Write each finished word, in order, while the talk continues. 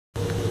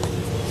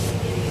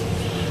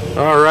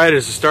All right,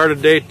 it's the start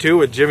of day 2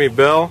 with Jimmy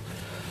Bell.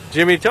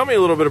 Jimmy, tell me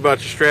a little bit about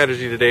your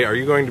strategy today. Are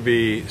you going to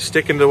be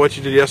sticking to what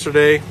you did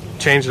yesterday,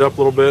 change it up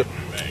a little bit?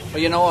 Well,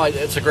 you know,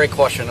 it's a great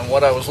question, and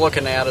what I was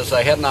looking at is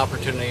I had an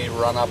opportunity to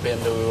run up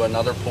into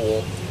another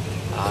pool,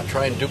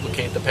 try and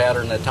duplicate the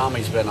pattern that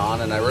Tommy's been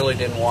on, and I really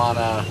didn't want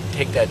to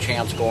take that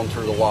chance going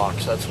through the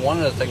locks. That's one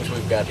of the things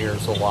we've got here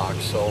is the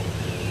locks. So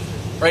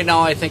right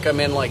now I think I'm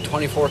in like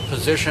 24th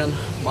position.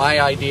 My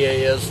idea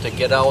is to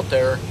get out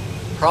there,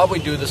 probably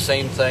do the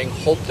same thing,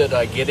 hope that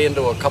I get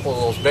into a couple of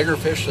those bigger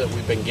fish that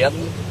we've been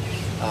getting.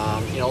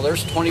 You know,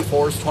 there's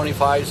 24s,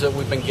 25s that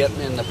we've been getting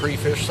in the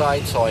pre-fish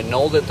side, so I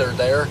know that they're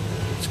there.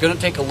 It's going to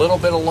take a little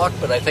bit of luck,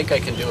 but I think I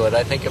can do it.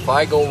 I think if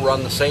I go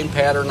run the same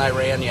pattern I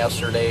ran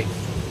yesterday,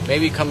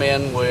 maybe come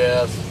in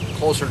with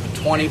closer to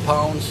 20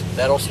 pounds,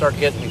 that'll start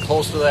getting me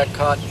close to that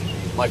cut.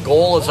 My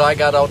goal as I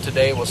got out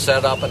today was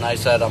set up, and I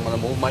said I'm going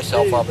to move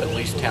myself up at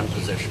least 10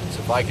 positions.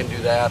 If I can do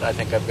that, I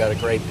think I've got a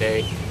great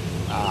day.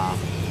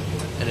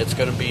 And it's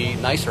going to be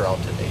nicer out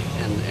today.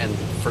 And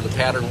for the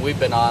pattern we've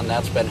been on,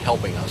 that's been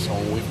helping us. So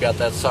when we've got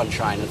that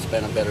sunshine, it's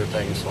been a better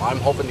thing. So I'm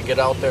hoping to get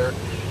out there,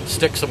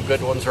 stick some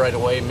good ones right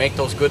away, make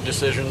those good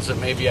decisions that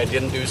maybe I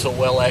didn't do so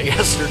well at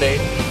yesterday,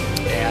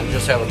 and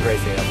just have a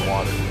great day on the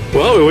water.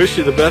 Well, we wish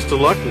you the best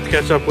of luck. We'll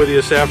catch up with you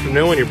this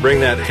afternoon when you bring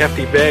that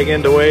hefty bag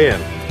in to weigh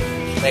in.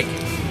 Thank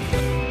you.